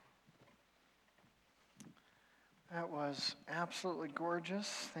That was absolutely gorgeous.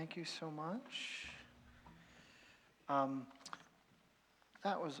 Thank you so much. Um,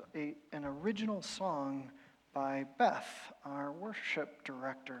 that was an original song by Beth, our worship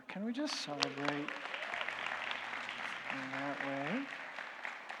director. Can we just celebrate in that way?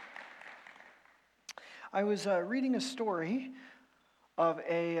 I was reading a story of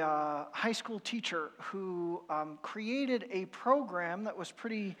a high school teacher who created a program that was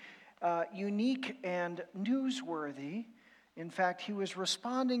pretty unique and newsworthy. In fact, he was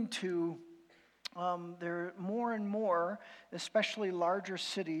responding to there more and more, especially larger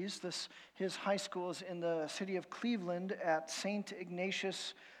cities. His high school is in the city of Cleveland at St.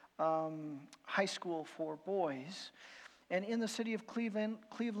 Ignatius High School for boys. And in the city of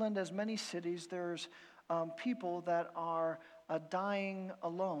Cleveland, as many cities, there's people that are dying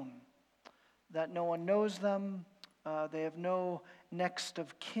alone, that no one knows them, they have no next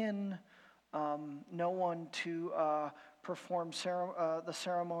of kin, no one to perform the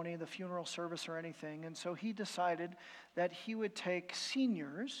ceremony, the funeral service, or anything. And so he decided that he would take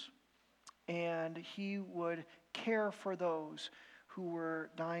seniors and he would care for those who were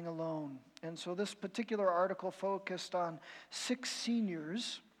dying alone. And so this particular article focused on 6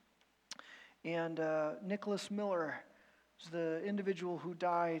 seniors, and Nicholas Miller is the individual who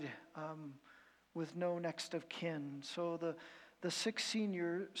died with no next of kin. So the 6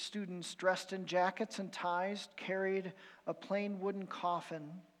 senior students, dressed in jackets and ties, carried a plain wooden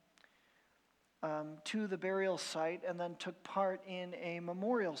coffin to the burial site and then took part in a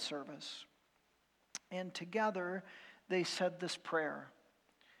memorial service. And together they said this prayer: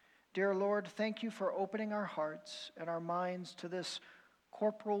 "Dear Lord, thank you for opening our hearts and our minds to this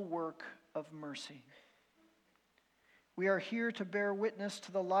corporal work of mercy. We are here to bear witness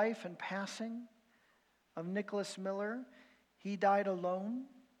to the life and passing of Nicholas Miller. He died alone,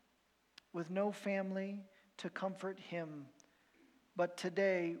 with no family to comfort him, but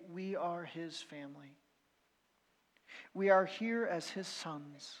today we are his family. We are here as his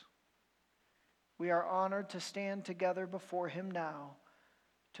sons. We are honored to stand together before him now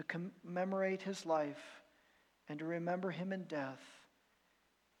to commemorate his life and to remember him in death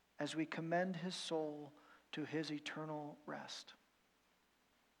as we commend his soul to his eternal rest."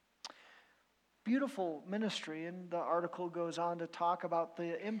 Beautiful ministry, and the article goes on to talk about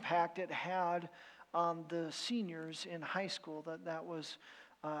the impact it had on the seniors in high school that was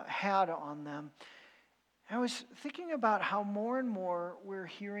had on them. I was thinking about how more and more we're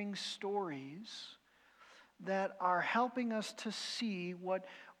hearing stories that are helping us to see what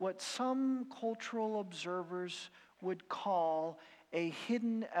some cultural observers would call a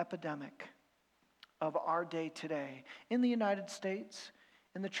hidden epidemic of our day today in the United States,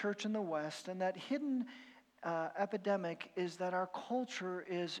 in the church in the West. And that hidden epidemic is that our culture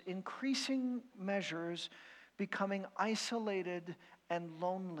is increasing measures becoming isolated and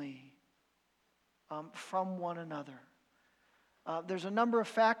lonely from one another. There's a number of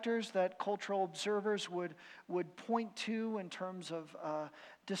factors that cultural observers would point to in terms of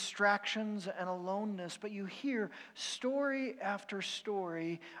distractions and aloneness, but you hear story after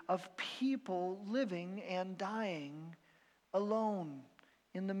story of people living and dying alone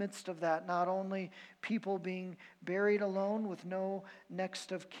in the midst of that. Not only people being buried alone with no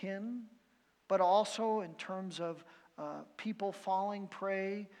next of kin, but also in terms of people falling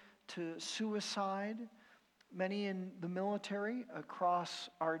prey to suicide. Many in the military across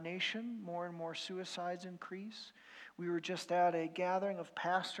our nation, more and more suicides increase. We were just at a gathering of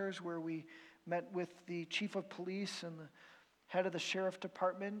pastors where we met with the chief of police and the head of the sheriff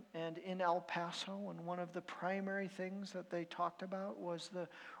department and in El Paso, and one of the primary things that they talked about was the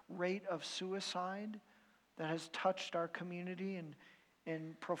rate of suicide that has touched our community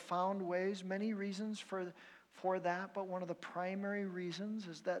in profound ways. Many reasons for that, but one of the primary reasons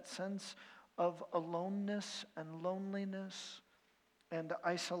is that sense of aloneness and loneliness and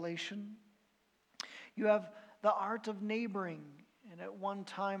isolation. You have the art of neighboring, and at one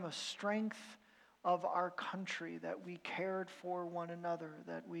time a strength of our country, that we cared for one another,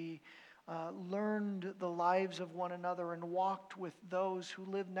 that we learned the lives of one another and walked with those who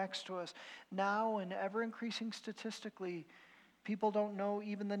live next to us. Now, and ever increasing statistically, people don't know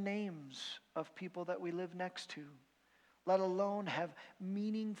even the names of people that we live next to, let alone have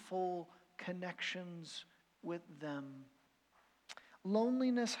meaningful connections with them.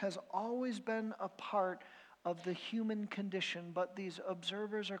 Loneliness has always been a part of the human condition, but these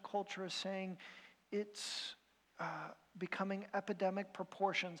observers or culture is saying it's becoming epidemic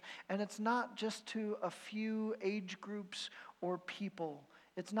proportions. And it's not just to a few age groups or people.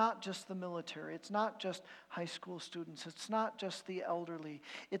 It's not just the military. It's not just high school students. It's not just the elderly.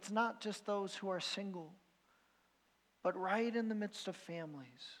 It's not just those who are single. But right in the midst of families,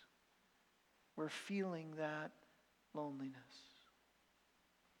 we're feeling that loneliness.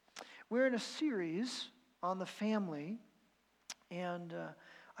 We're in a series on the family, and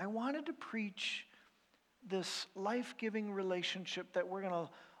I wanted to preach this life-giving relationship that we're going to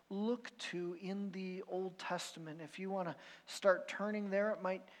look to in the Old Testament. If you want to start turning there, it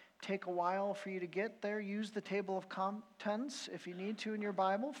might take a while for you to get there. Use the table of contents if you need to in your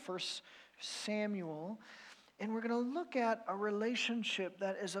Bible, 1 Samuel. And we're going to look at a relationship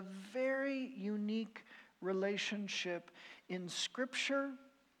that is a very unique relationship in Scripture,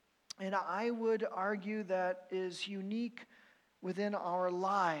 and I would argue that is unique within our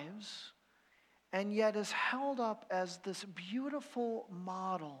lives, and yet is held up as this beautiful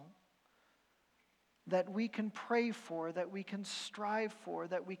model that we can pray for, that we can strive for,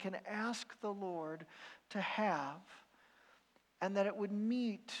 that we can ask the Lord to have, and that it would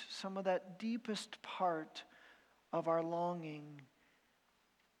meet some of that deepest part of our longing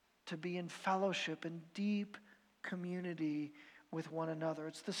to be in fellowship and deep community with one another.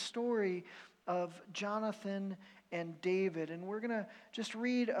 It's the story of Jonathan and David, and we're going to just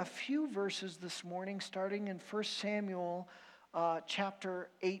read a few verses this morning, starting in 1 Samuel chapter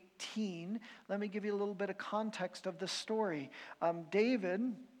 18. Let me give you a little bit of context of the story.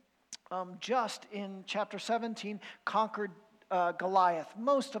 David, just in chapter 17, conquered Goliath.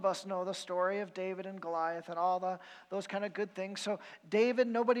 Most of us know the story of David and Goliath and all those kind of good things. So David,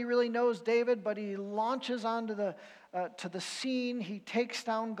 nobody really knows David, but he launches onto to the scene. He takes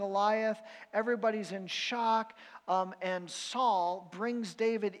down Goliath. Everybody's in shock. And Saul brings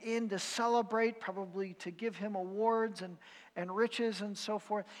David in to celebrate, probably to give him awards and riches and so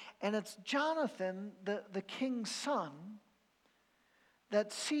forth. And it's Jonathan, the king's son,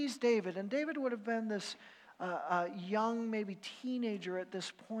 that sees David. And David would have been this young, maybe teenager at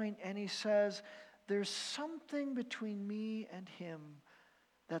this point, and he says, there's something between me and him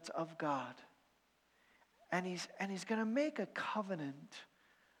that's of God. And he's going to make a covenant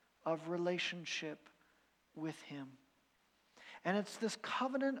of relationship with him. And it's this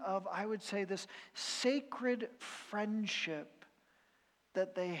covenant of, I would say, this sacred friendship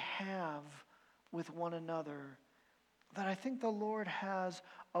that they have with one another, that I think the Lord has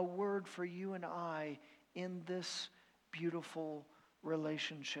a word for you and I in this beautiful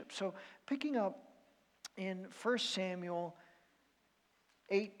relationship. So picking up in 1 Samuel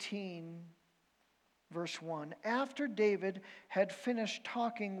 18, verse 1, after David had finished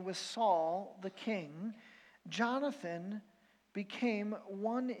talking with Saul the king, Jonathan became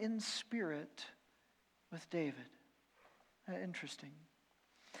one in spirit with David. Interesting.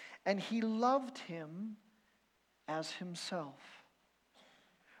 And he loved him as himself.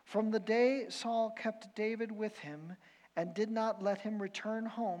 From the day Saul kept David with him and did not let him return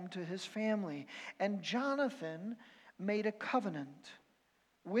home to his family. And Jonathan made a covenant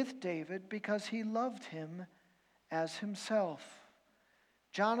with David because he loved him as himself.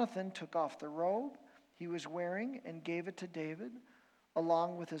 Jonathan took off the robe he was wearing and gave it to David,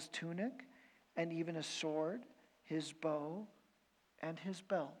 along with his tunic and even his sword, his bow, and his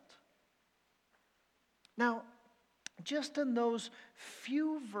belt. Now, just in those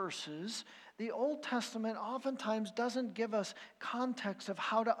few verses, the Old Testament oftentimes doesn't give us context of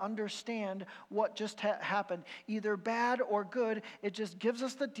how to understand what just happened, either bad or good. It just gives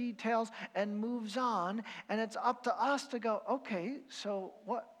us the details and moves on, and it's up to us to go, okay, so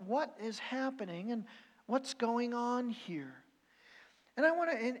what is happening and what's going on here? And I want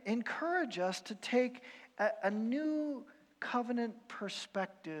to encourage us to take a new covenant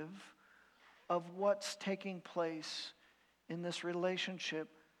perspective of what's taking place in this relationship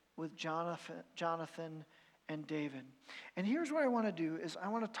with Jonathan and David. And here's what I want to do is I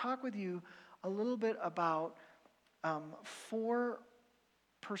want to talk with you a little bit about 4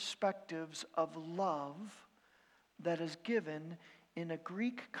 perspectives of love that is given in a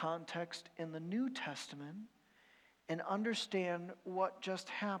Greek context in the New Testament, and understand what just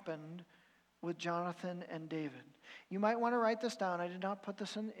happened with Jonathan and David. You might want to write this down. I did not put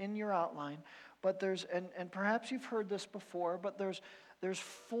this in your outline, but there's, and perhaps you've heard this before, but there's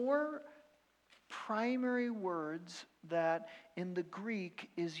 4 primary words that in the Greek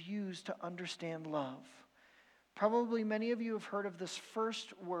is used to understand love. Probably many of you have heard of this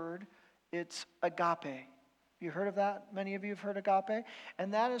first word. It's agape. You heard of that? Many of you have heard agape.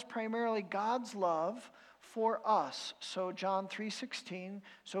 And that is primarily God's love for us. So John 3:16,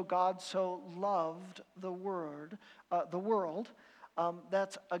 so God so loved the world.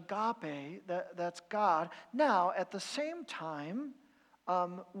 That's agape, that's God. Now, at the same time,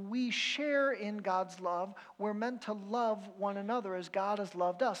 we share in God's love. We're meant to love one another as God has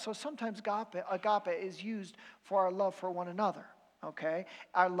loved us. So sometimes agape is used for our love for one another. Okay?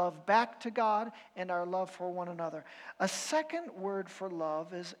 Our love back to God and our love for one another. A second word for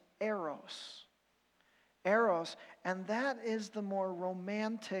love is eros. Eros, and that is the more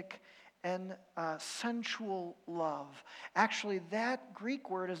romantic and sensual love. Actually, that Greek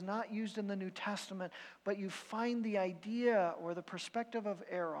word is not used in the New Testament, but you find the idea or the perspective of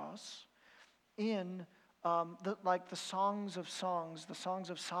eros in the Songs of Songs, the Songs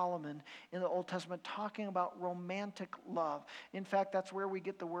of Solomon in the Old Testament, talking about romantic love. In fact, that's where we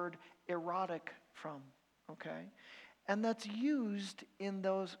get the word erotic from, okay? And that's used in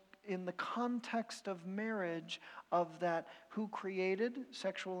the context of marriage, of that, who created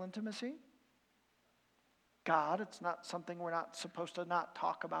sexual intimacy? God. It's not something we're not supposed to not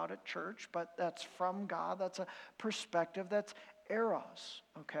talk about at church, but that's from God. That's a perspective. That's eros,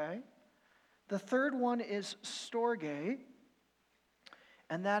 okay? The third one is storge,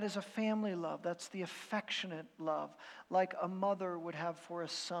 and that is a family love. That's the affectionate love, like a mother would have for a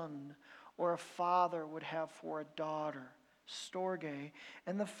son, or a father would have for a daughter. Storge.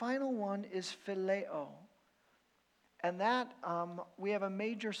 And the final one is phileo. And that, we have a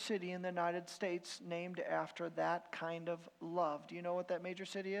major city in the United States named after that kind of love. Do you know what that major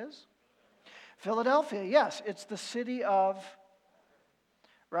city is? Philadelphia, yes. It's the city of,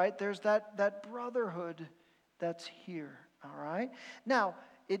 right? There's that brotherhood that's here, all right? Now,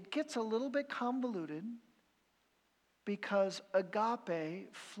 it gets a little bit convoluted because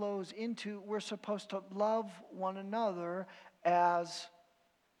agape flows into, we're supposed to love one another as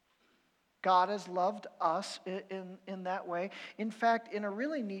God has loved us in that way. In fact, in a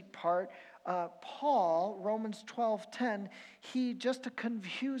really neat part, Paul, Romans 12:10, he, just to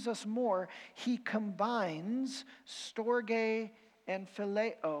confuse us more, he combines storge and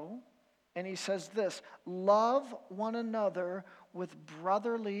phileo, and he says this: love one another with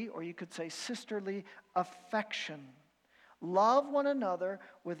brotherly, or you could say sisterly, affection. Love one another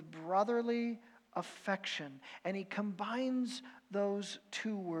with brotherly affection. And he combines those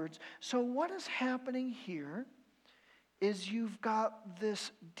two words. So what is happening here is you've got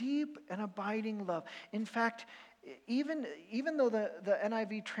this deep and abiding love. In fact, even though the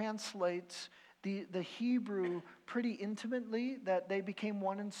NIV translates the Hebrew pretty intimately, that they became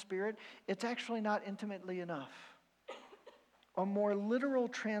one in spirit, it's actually not intimately enough. A more literal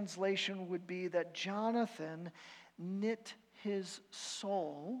translation would be that Jonathan knit his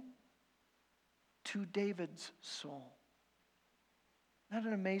soul to David's soul. Isn't that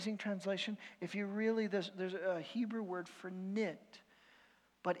an amazing translation? If you really, there's a Hebrew word for knit,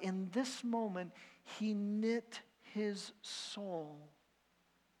 but in this moment, he knit his soul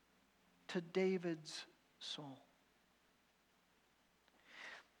to David's soul.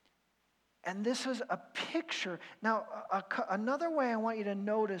 And this is a picture. Now, another way I want you to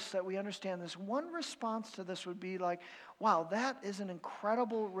notice that we understand this, one response to this would be like, wow, that is an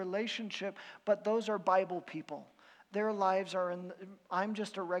incredible relationship, but those are Bible people. Their lives are I'm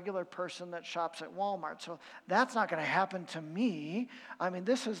just a regular person that shops at Walmart, so that's not going to happen to me. I mean,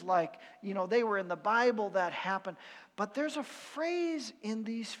 this is like, they were in the Bible, that happened. But there's a phrase in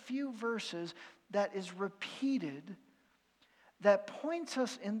these few verses that is repeated that points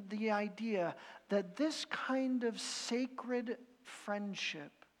us in the idea that this kind of sacred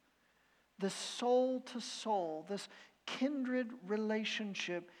friendship, the soul to soul, this kindred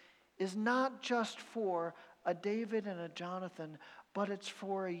relationship is not just for a David and a Jonathan, but it's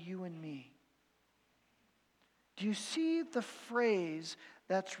for a you and me. Do you see the phrase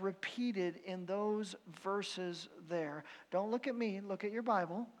that's repeated in those verses there? Don't look at me, look at your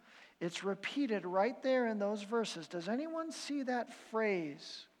Bible. It's repeated right there in those verses. Does anyone see that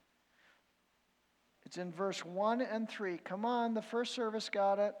phrase? It's in verse 1 and 3. Come on, the first service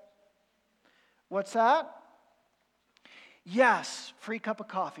got it. What's that? Yes, free cup of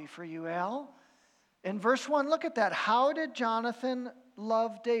coffee for you, Al. In verse 1, look at that. How did Jonathan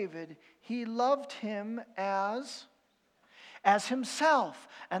love David? He loved him as himself.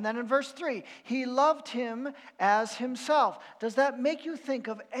 And then in verse 3, he loved him as himself. Does that make you think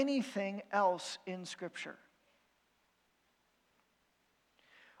of anything else in Scripture?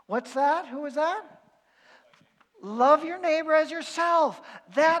 What's that? Who is that? Love your neighbor as yourself.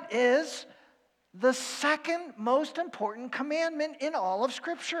 That is the second most important commandment in all of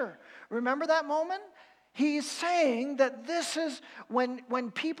Scripture. Remember that moment? He's saying that this is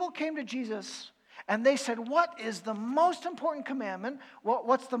when people came to Jesus and they said, what is the most important commandment?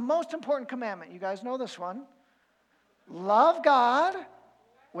 What's the most important commandment? You guys know this one. Love God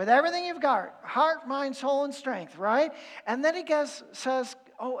With everything you've got, heart, mind, soul, and strength, right? And then he says,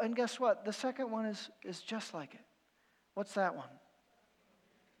 oh, and guess what? The second one is just like it. What's that one?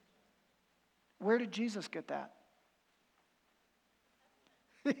 Where did Jesus get that?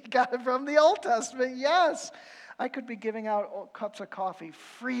 He got it from the Old Testament, yes. I could be giving out cups of coffee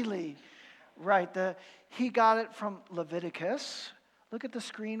freely. Right, he got it from Leviticus. Look at the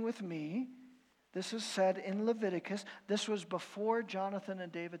screen with me. This is said in Leviticus. This was before Jonathan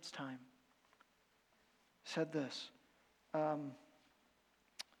and David's time. Said this. I'll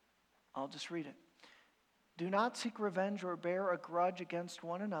just read it. Do not seek revenge or bear a grudge against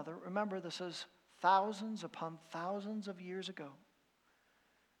one another. Remember, this is thousands upon thousands of years ago.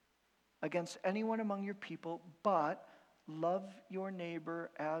 Against anyone among your people, but love your neighbor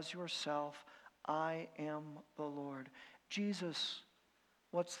as yourself. I am the Lord. Jesus,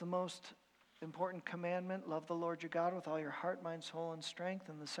 what's the most important commandment? Love the Lord your God with all your heart, mind, soul, and strength.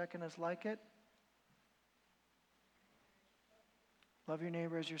 And the second is like it. Love your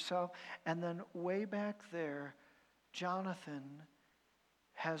neighbor as yourself. And then way back there, Jonathan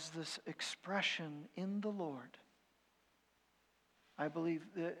has this expression in the Lord. I believe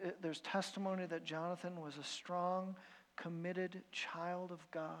there's testimony that Jonathan was a strong, committed child of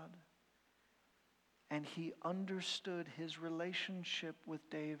God. And he understood his relationship with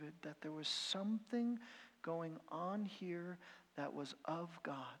David, that there was something going on here that was of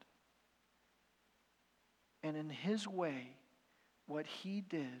God. And in his way, what he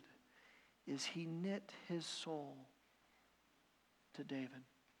did is he knit his soul to David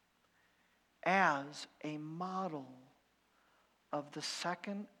as a model of the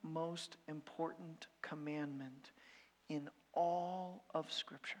second most important commandment in all of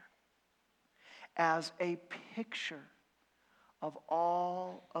Scripture, as a picture of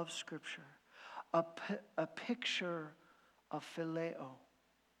all of Scripture, a picture of phileo,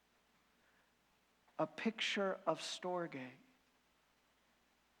 a picture of storge,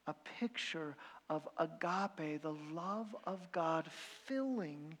 a picture of agape, the love of God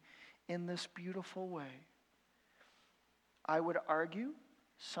filling in this beautiful way. I would argue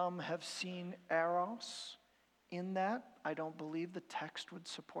some have seen eros in that. I don't believe the text would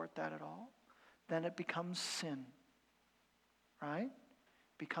support that at all. Then it becomes sin, right?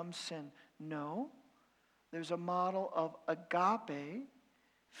 Becomes sin. No, there's a model of agape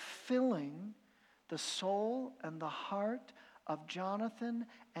filling the soul and the heart of Jonathan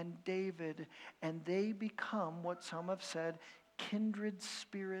and David, and they become what some have said, kindred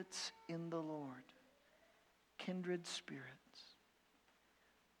spirits in the Lord. Kindred spirits.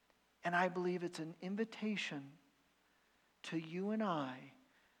 And I believe it's an invitation to you and I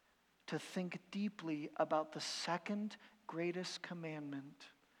to think deeply about the second greatest commandment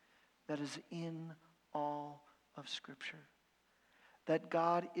that is in all of Scripture. That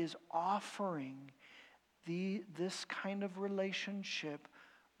God is offering this kind of relationship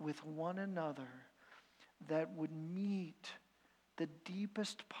with one another that would meet the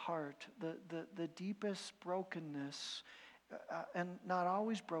deepest part, the deepest brokenness, and not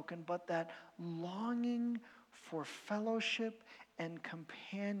always broken, but that longing for fellowship and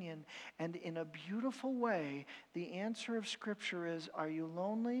companion. And in a beautiful way, the answer of Scripture is, are you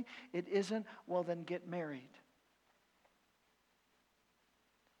lonely? It isn't, well then get married.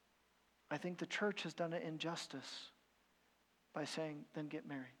 I think the church has done an injustice by saying, then get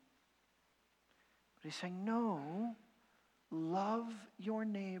married. But he's saying, no, love your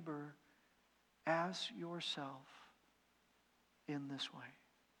neighbor as yourself in this way.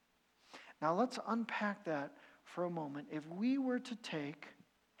 Now let's unpack that for a moment. If we were to take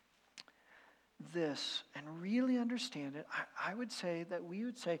this and really understand it, I would say that we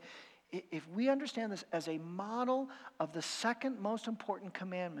would say, if we understand this as a model of the second most important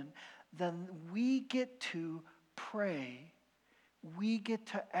commandment, then we get to pray, we get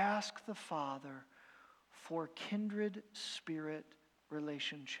to ask the Father for kindred spirit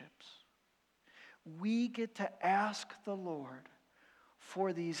relationships. We get to ask the Lord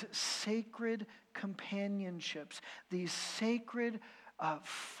for these sacred companionships, these sacred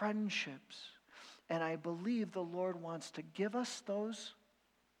friendships. And I believe the Lord wants to give us those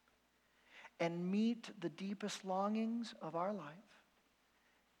and meet the deepest longings of our life.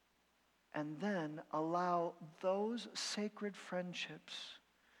 And then allow those sacred friendships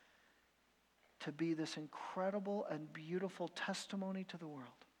to be this incredible and beautiful testimony to the world.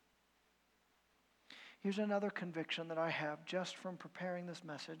 Here's another conviction that I have just from preparing this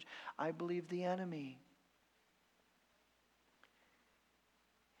message. I believe the enemy,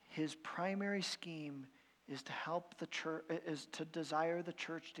 his primary scheme is to help the church, is to desire the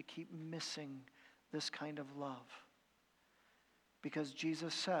church to keep missing this kind of love. Because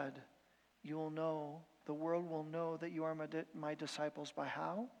Jesus said, you will know, the world will know that you are my disciples by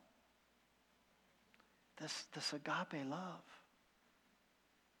how? This agape love,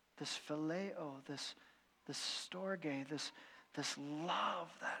 this phileo, this storge, this love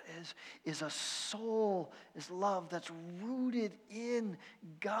that is a soul, is love that's rooted in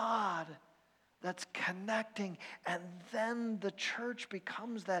God, that's connecting. And then the church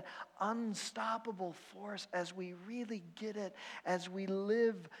becomes that unstoppable force as we really get it, as we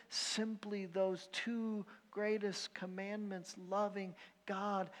live simply those two greatest commandments, loving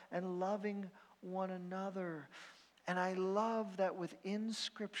God and loving one another. And I love that within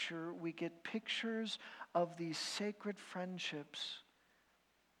Scripture we get pictures of these sacred friendships.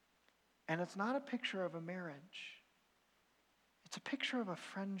 And it's not a picture of a marriage. It's a picture of a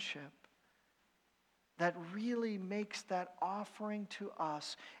friendship that really makes that offering to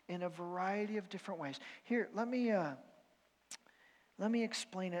us in a variety of different ways. Here, let me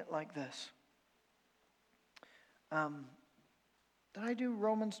explain it like this. Did I do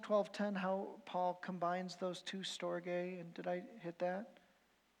Romans 12:10, how Paul combines those two storge, and did I hit that?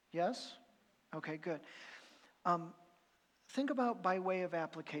 Yes? Okay, good. Think about by way of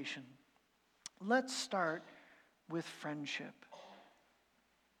application. Let's start with friendship.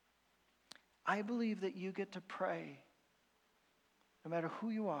 I believe that you get to pray, no matter who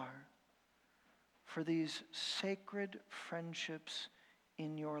you are, for these sacred friendships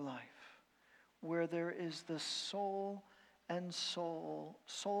in your life, where there is the soul and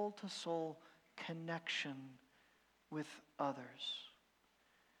soul-to-soul connection with others.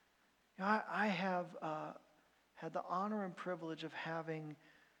 You know, I have had the honor and privilege of having,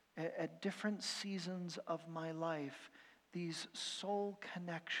 at different seasons of my life, these soul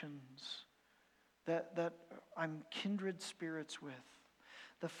connections that I'm kindred spirits with.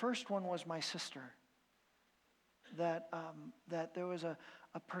 The first one was my sister. That there was a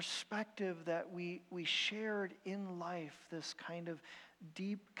perspective that we shared in life, this kind of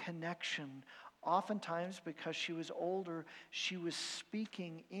deep connection. Oftentimes, because she was older, she was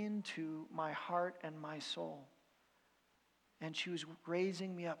speaking into my heart and my soul. And she was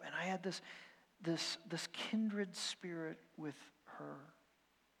raising me up. And I had this kindred spirit with her.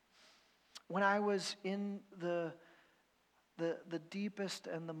 When I was in the deepest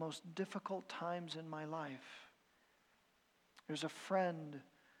and the most difficult times in my life, there's a friend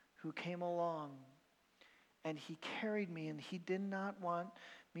who came along and he carried me, and he did not want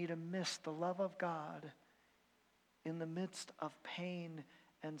me to miss the love of God in the midst of pain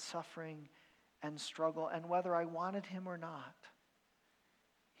and suffering and struggle. And whether I wanted him or not,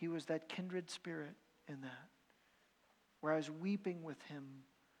 he was that kindred spirit in that. Where I was weeping with him,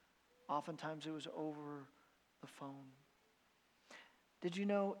 oftentimes it was over the phone. Did you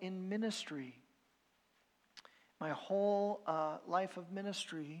know in ministry, my whole life of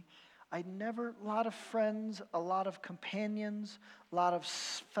ministry, a lot of friends, a lot of companions, a lot of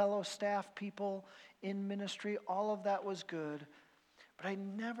fellow staff people in ministry, all of that was good. But I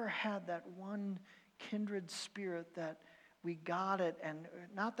never had that one kindred spirit that we got it. And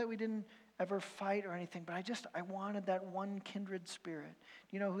not that we didn't ever fight or anything, but I wanted that one kindred spirit.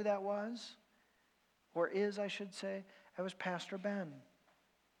 Do you know who that was? Or is, I should say? That was Pastor Ben.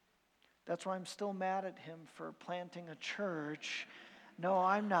 That's why I'm still mad at him for planting a church. No,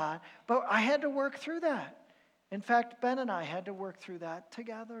 I'm not. But I had to work through that. In fact, Ben and I had to work through that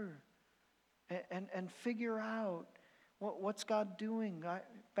together and figure out what's God doing.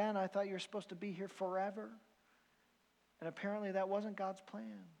 Ben, I thought you were supposed to be here forever. And apparently that wasn't God's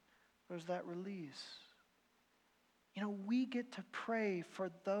plan. It was that release. You know, we get to pray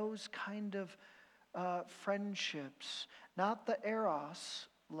for those kind of friendships. Not the eros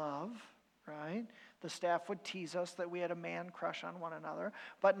love, right? The staff would tease us that we had a man crush on one another.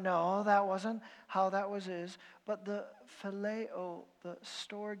 But no, that wasn't how that is. But the phileo, the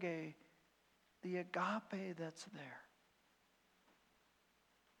storge, the agape that's there.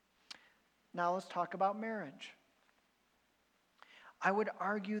 Now let's talk about marriage. I would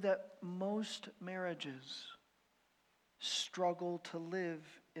argue that most marriages struggle to live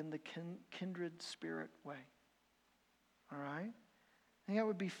in the kindred spirit way. All right? I think that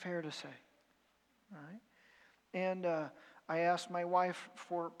would be fair to say. All right? And I asked my wife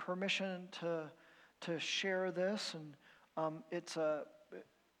for permission to share this, and it's a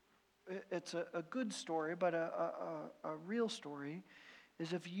good story, but a real story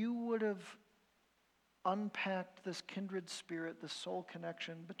is if you would have unpacked this kindred spirit, the soul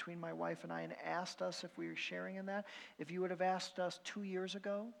connection between my wife and I, and asked us if we were sharing in that, if you would have asked us 2 years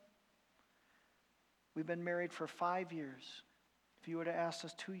ago, we've been married for 5 years. If you would have asked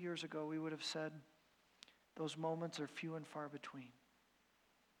us 2 years ago, we would have said, those moments are few and far between.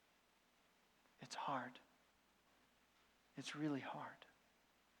 It's hard. It's really hard.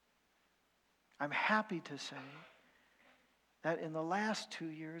 I'm happy to say that in the last 2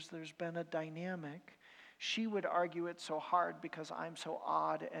 years, there's been a dynamic. She would argue it's so hard because I'm so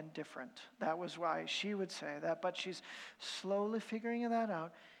odd and different. That was why she would say that. But she's slowly figuring that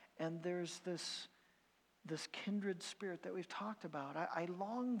out. And there's this kindred spirit that we've talked about. I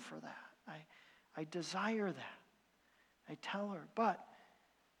long for that. I desire that. I tell her. But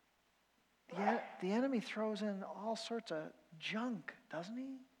the enemy throws in all sorts of junk, doesn't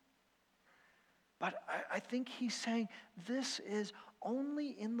he? But I think he's saying this is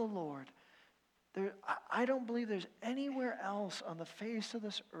only in the Lord. I don't believe there's anywhere else on the face of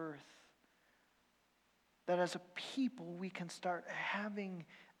this earth that as a people we can start having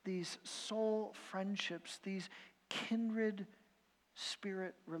these soul friendships, these kindred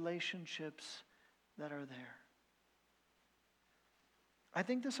spirit relationships that are there. I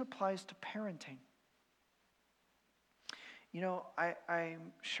think this applies to parenting. You know,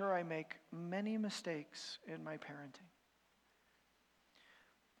 I'm sure I make many mistakes in my parenting.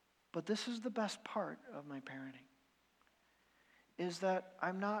 But this is the best part of my parenting, is that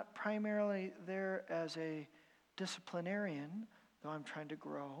I'm not primarily there as a disciplinarian, though I'm trying to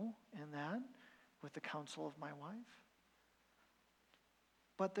grow in that with the counsel of my wife.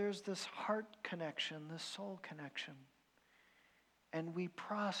 But there's this heart connection, this soul connection. And we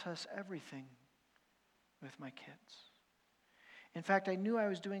process everything with my kids. In fact, I knew I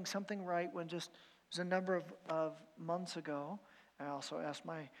was doing something right when it was a number of months ago. I also asked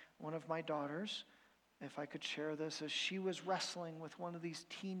one of my daughters if I could share this, as she was wrestling with one of these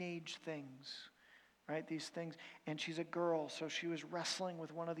teenage things, right? These things, and she's a girl, so she was wrestling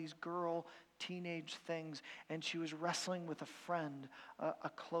with one of these girl teenage things, and she was wrestling with a friend, a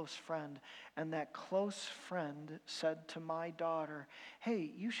close friend, and that close friend said to my daughter,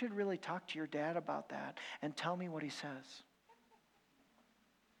 "Hey, you should really talk to your dad about that and tell me what he says."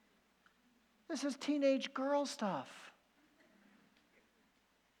 This is teenage girl stuff.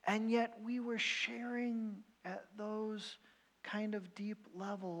 And yet we were sharing at those kind of deep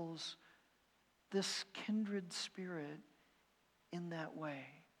levels this kindred spirit in that way.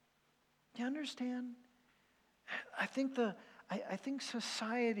 Do you understand? I think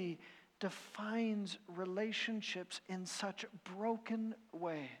society defines relationships in such broken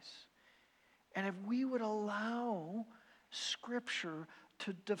ways. And if we would allow Scripture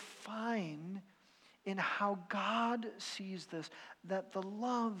to define in how God sees this, that the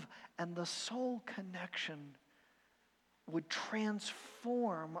love and the soul connection would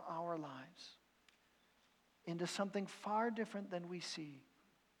transform our lives into something far different than we see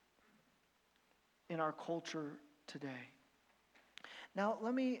in our culture today. Now,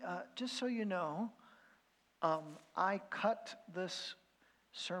 let me, just so you know, I cut this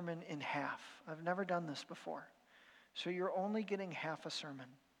sermon in half. I've never done this before. So you're only getting half a sermon.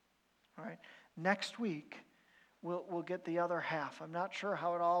 All right? Next week, we'll get the other half. I'm not sure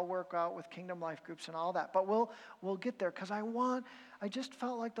how it all work out with Kingdom Life groups and all that, but we'll get there, because I just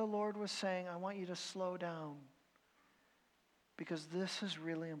felt like the Lord was saying, I want you to slow down, because this is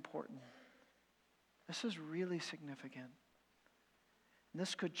really important. This is really significant. And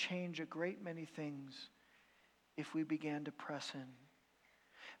this could change a great many things if we began to press in.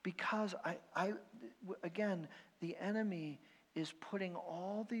 Because again, the enemy is putting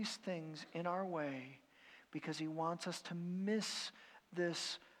all these things in our way because he wants us to miss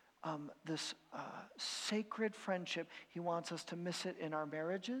this sacred friendship. He wants us to miss it in our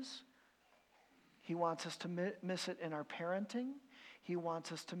marriages. He wants us to miss it in our parenting. He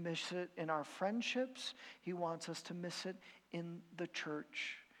wants us to miss it in our friendships. He wants us to miss it in the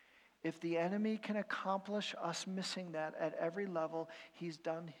church. If the enemy can accomplish us missing that at every level, he's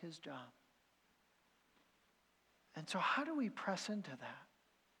done his job. And so how do we press into that?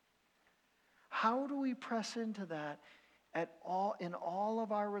 How do we press into that in all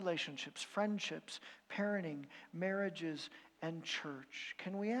of our relationships, friendships, parenting, marriages, and church?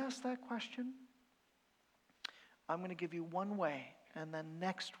 Can we ask that question? I'm going to give you one way, and then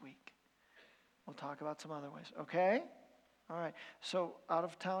next week we'll talk about some other ways. Okay? All right. So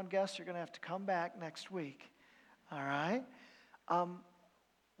out-of-town guests, you're going to have to come back next week. All right?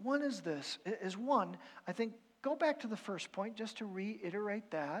 One is this. I think, go back to the first point just to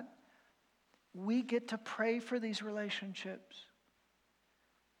reiterate that. We get to pray for these relationships.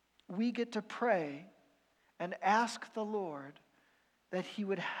 We get to pray and ask the Lord that he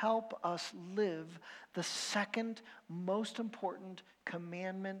would help us live the second most important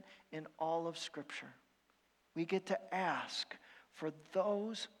commandment in all of Scripture. We get to ask for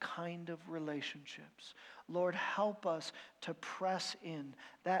those kind of relationships. Lord, help us to press in.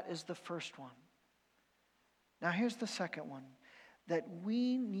 That is the first one. Now here's the second one. That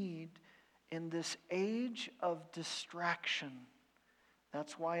we need in this age of distraction.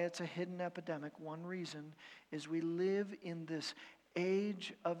 That's why it's a hidden epidemic. One reason is we live in this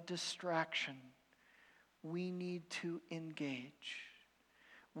age of distraction. We need to engage.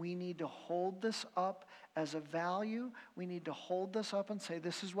 We need to hold this up as a value. We need to hold this up and say,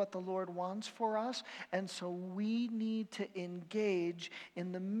 this is what the Lord wants for us. And so we need to engage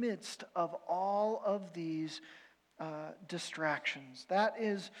in the midst of all of these distractions. That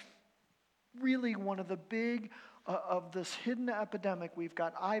is really one of the big of this hidden epidemic. We've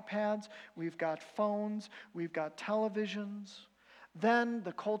got iPads, we've got phones, we've got televisions. Then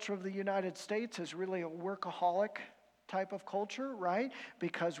the culture of the United States is really a workaholic type of culture, right?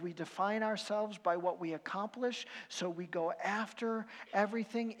 Because we define ourselves by what we accomplish, so we go after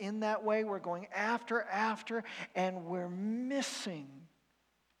everything in that way. We're going after, and we're missing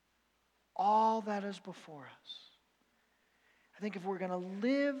all that is before us. I think if we're going to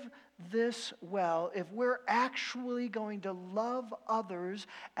live this well, if we're actually going to love others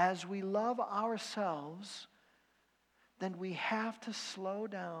as we love ourselves, then we have to slow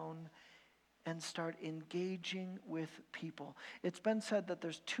down and start engaging with people. It's been said that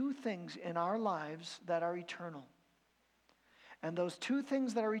there's two things in our lives that are eternal. And those two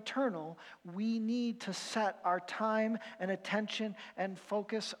things that are eternal, we need to set our time and attention and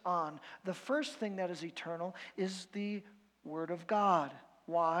focus on. The first thing that is eternal is the Word of God.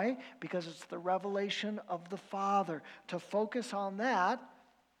 Why? Because it's the revelation of the Father. To focus on that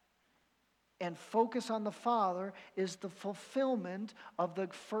and focus on the Father is the fulfillment of the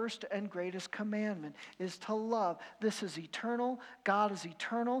first and greatest commandment, is to love. This is eternal. God is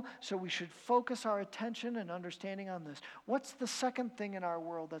eternal, so we should focus our attention and understanding on this. What's the second thing in our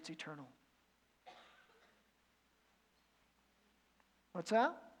world that's eternal? What's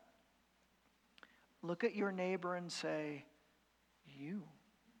that? Look at your neighbor and say, you.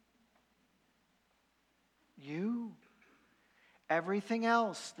 You. Everything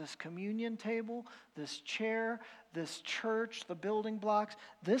else, this communion table, this chair, this church, the building blocks,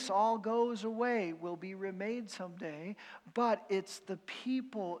 this all goes away, will be remade someday. But it's the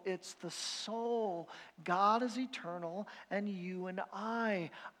people, it's the soul. God is eternal, and you and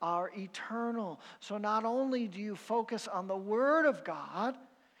I are eternal. So not only do you focus on the Word of God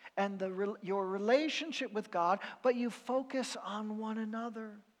and your relationship with God, but you focus on one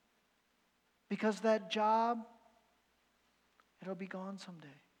another. Because that job, it'll be gone someday.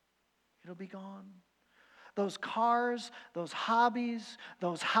 It'll be gone. Those cars, those hobbies,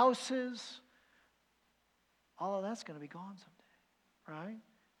 those houses, all of that's going to be gone someday, right?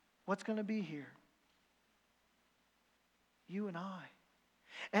 What's going to be here? You and I.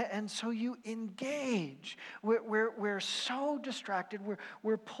 And so you engage. We're so distracted.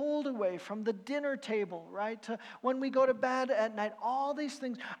 We're pulled away from the dinner table, right? To when we go to bed at night. All these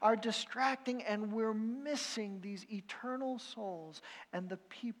things are distracting, and we're missing these eternal souls and the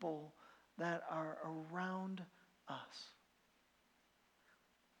people that are around us.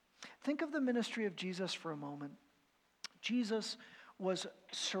 Think of the ministry of Jesus for a moment. Jesus was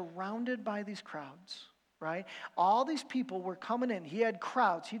surrounded by these crowds. Right? All these people were coming in. He had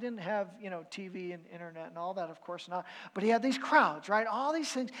crowds. He didn't have, TV and internet and all that, of course not. But he had these crowds, right? All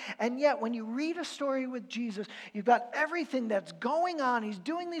these things. And yet, when you read a story with Jesus, you've got everything that's going on. He's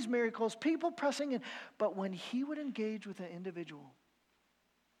doing these miracles, people pressing in. But when he would engage with an individual,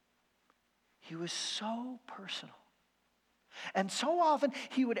 he was so personal. And so often,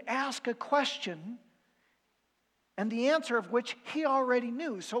 he would ask a question, and the answer of which he already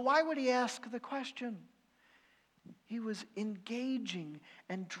knew. So why would he ask the question? He was engaging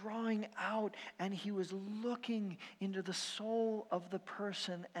and drawing out, and he was looking into the soul of the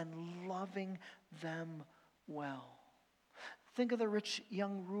person and loving them well. Think of the rich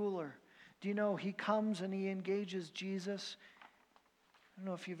young ruler. Do you know he comes and he engages Jesus? I don't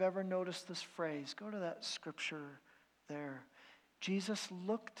know if you've ever noticed this phrase. Go to that scripture there. Jesus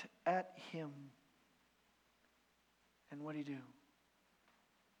looked at him, and what did he do?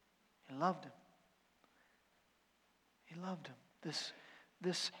 He loved him. He loved him.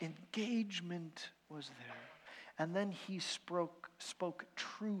 This engagement was there. And then he spoke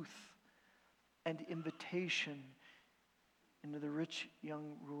truth and invitation into the rich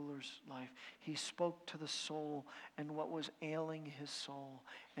young ruler's life. He spoke to the soul and what was ailing his soul,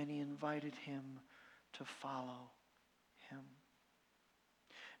 and he invited him to follow him.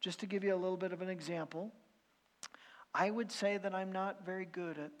 Just to give you a little bit of an example, I would say that I'm not very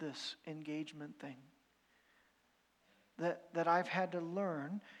good at this engagement thing. that I've had to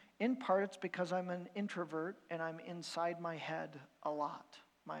learn. In part, it's because I'm an introvert and I'm inside my head a lot.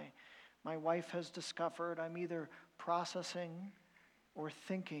 My wife has discovered I'm either processing or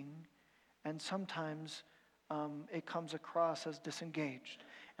thinking, and sometimes it comes across as disengaged.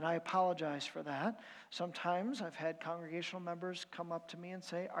 And I apologize for that. Sometimes I've had congregational members come up to me and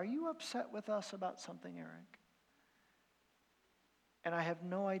say, "Are you upset with us about something, Eric?" And I have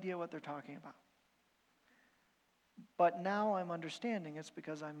no idea what they're talking about. But now I'm understanding it's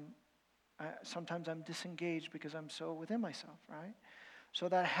because sometimes I'm disengaged because I'm so within myself, right? So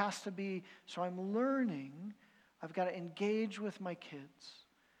that has to be, so I'm learning, I've got to engage with my kids.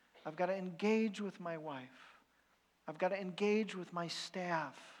 I've got to engage with my wife. I've got to engage with my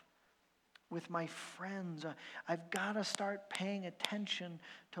staff, with my friends. I've got to start paying attention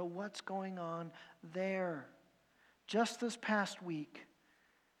to what's going on there. Just this past week,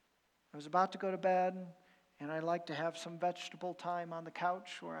 I was about to go to bed, and I like to have some vegetable time on the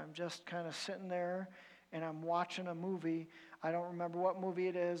couch where I'm just kind of sitting there and I'm watching a movie. I don't remember what movie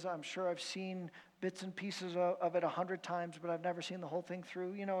it is. I'm sure I've seen bits and pieces of it 100 times, but I've never seen the whole thing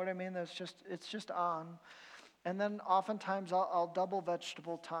through. You know what I mean? It's just on. And then oftentimes I'll double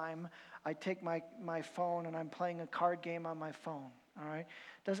vegetable time. I take my phone and I'm playing a card game on my phone. All right?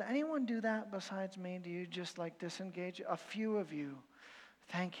 Does anyone do that besides me? Do you just like disengage? A few of you.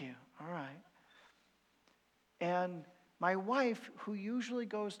 Thank you. All right. And my wife, who usually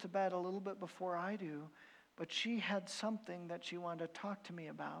goes to bed a little bit before I do, but she had something that she wanted to talk to me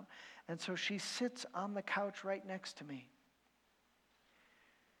about. And so she sits on the couch right next to me.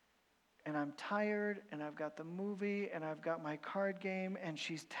 And I'm tired, and I've got the movie, and I've got my card game, and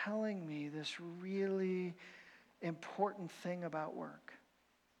she's telling me this really important thing about work.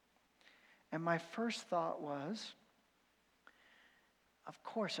 And my first thought was, of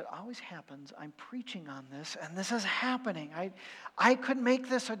course, it always happens. I'm preaching on this, and this is happening. I could make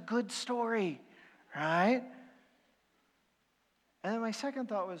this a good story, right? And then my second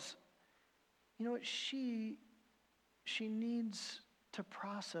thought was, you know what? She needs to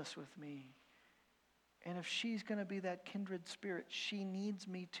process with me. And if she's going to be that kindred spirit, she needs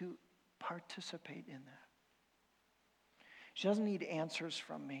me to participate in that. She doesn't need answers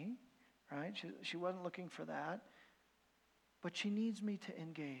from me, right? She wasn't looking for that. But she needs me to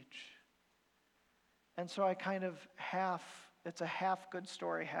engage. And so I kind of it's a half good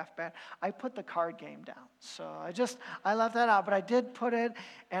story, half bad. I put the card game down. So I left that out, but I did put it,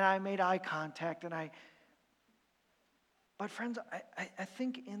 and I made eye contact, but friends, I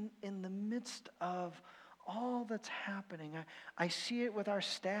think in the midst of all that's happening, I see it with our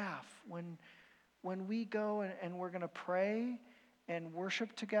staff. When we go and we're going to pray and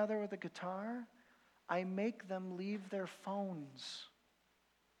worship together with a guitar, I make them leave their phones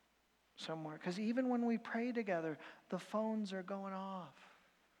somewhere. Because even when we pray together, the phones are going off.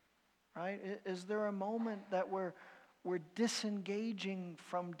 Right? Is there a moment that we're disengaging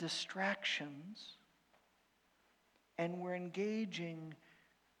from distractions and we're engaging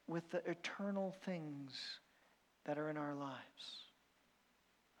with the eternal things that are in our lives?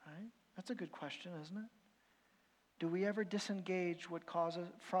 Right? That's a good question, isn't it? Do we ever disengage what causes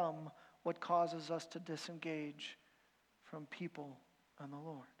us to disengage from people and the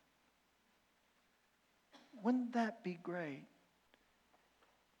Lord? Wouldn't that be great?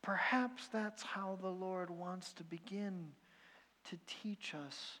 Perhaps that's how the Lord wants to begin to teach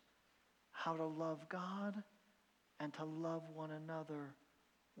us how to love God and to love one another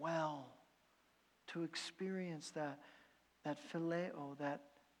well, to experience that phileo, that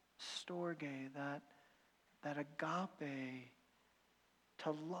storge, that agape,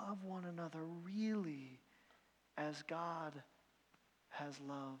 to love one another really as God has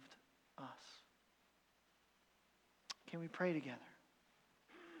loved us. Can we pray together?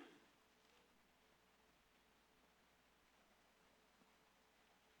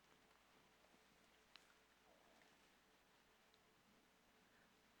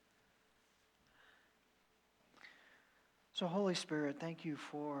 So, Holy Spirit, thank you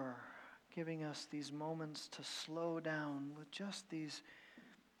for giving us these moments to slow down with just these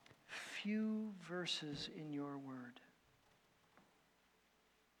few verses in your word.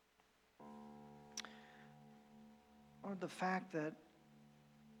 Or the fact that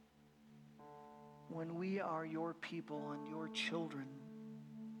when we are your people and your children,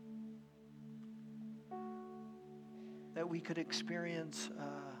 that we could experience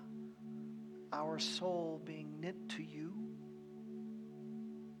our soul being knit to you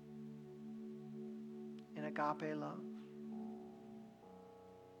in agape love,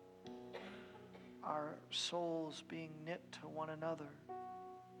 our souls being knit to one another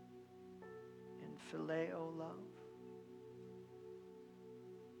in phileo love,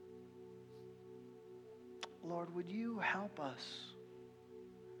 Lord, would you help us?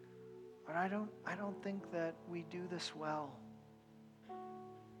 But I don't think that we do this well.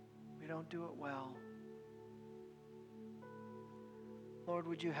 We don't do it well. Lord,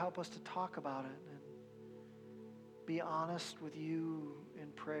 would you help us to talk about it and be honest with you in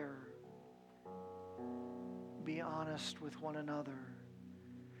prayer? Be honest with one another,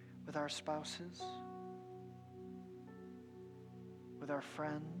 with our spouses, with our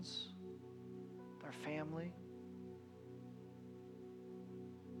friends, with our family.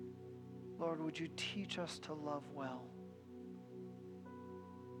 Lord, would you teach us to love well?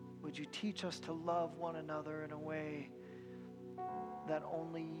 Would you teach us to love one another in a way that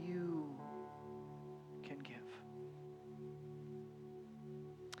only you can give?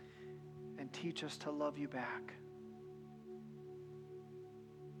 And teach us to love you back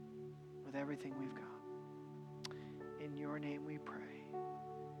with everything we've got. In your name we pray.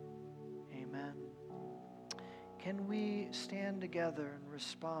 Amen. Can we stand together and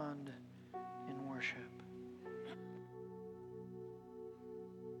respond in worship?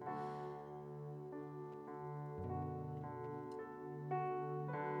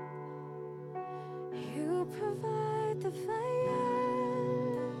 You provide the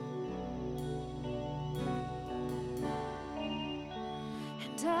fire,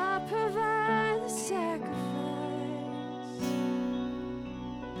 and I provide the sacrifice.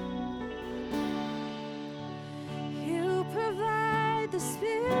 You provide the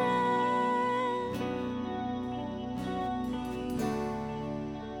Spirit,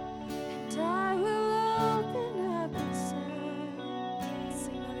 and I will open up inside.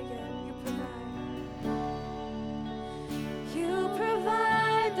 Sing that again. You provide. You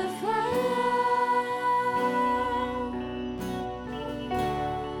provide the fire,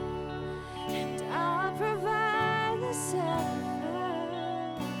 and I provide the sacrifice.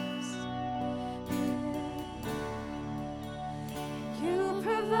 You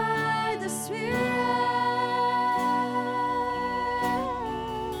provide the Spirit,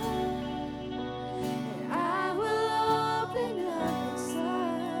 and I will open up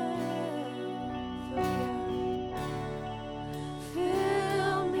inside for you.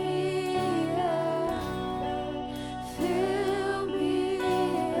 Fill me up, God. Fill me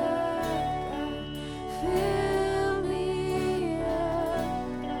up, God. Fill me up,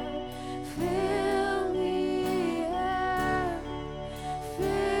 God. Fill me up.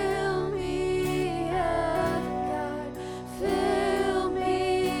 Fill me up, God. Fill me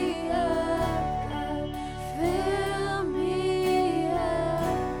up, God. Fill me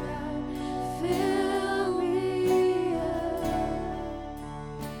up, God. Fill me up.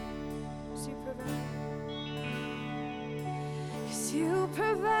 'Cause you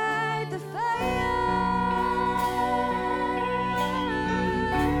provide the fire,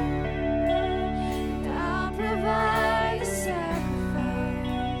 and I'll provide the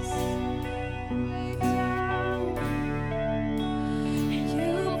sacrifice. Lay down. And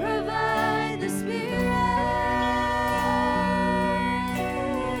you provide the Spirit,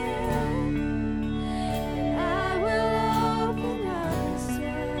 and I will open up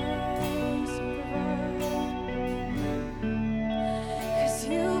inside. So 'cause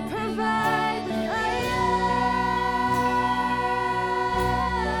you provide the fire,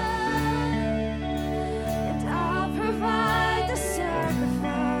 and I'll provide the sacrifice.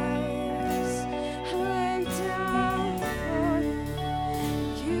 I lay down for you.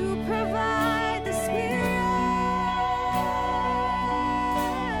 You provide the Spirit,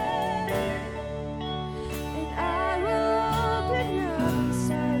 and I will open up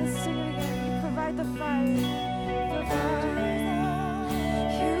inside. Let's sing it again. You provide the fire.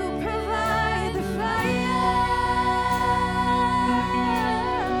 You provide the fire,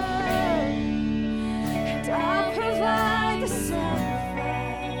 and I'll provide the sacrifice.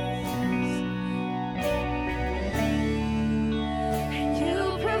 And you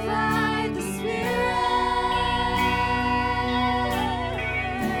provide the Spirit,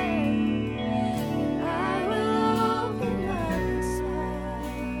 and I will open up inside.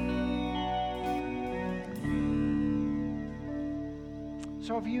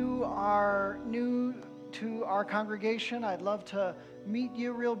 So if you are new to our congregation, I'd love to meet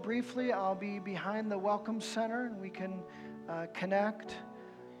you real briefly. I'll be behind the Welcome Center, and we can connect.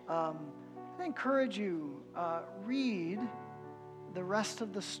 I encourage you, read the rest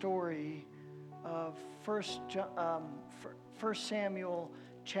of the story of 1 Samuel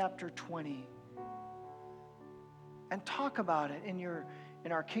chapter 20. And talk about it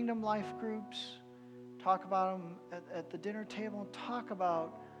in our Kingdom Life groups. Talk about them at the dinner table, and talk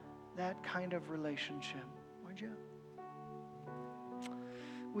about that kind of relationship, would you?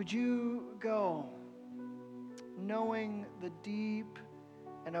 Would you go knowing the deep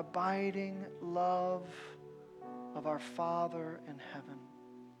and abiding love of our Father in heaven.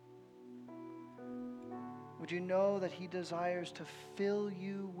 Would you know that He desires to fill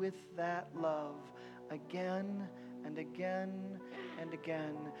you with that love again and again and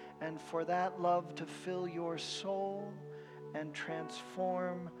again, and for that love to fill your soul and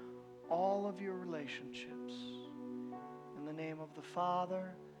transform all of your relationships. In the name of the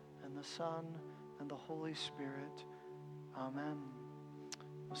Father, and the Son, and the Holy Spirit. Amen.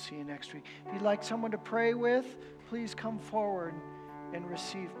 We'll see you next week. If you'd like someone to pray with, please come forward and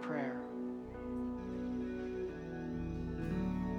receive prayer.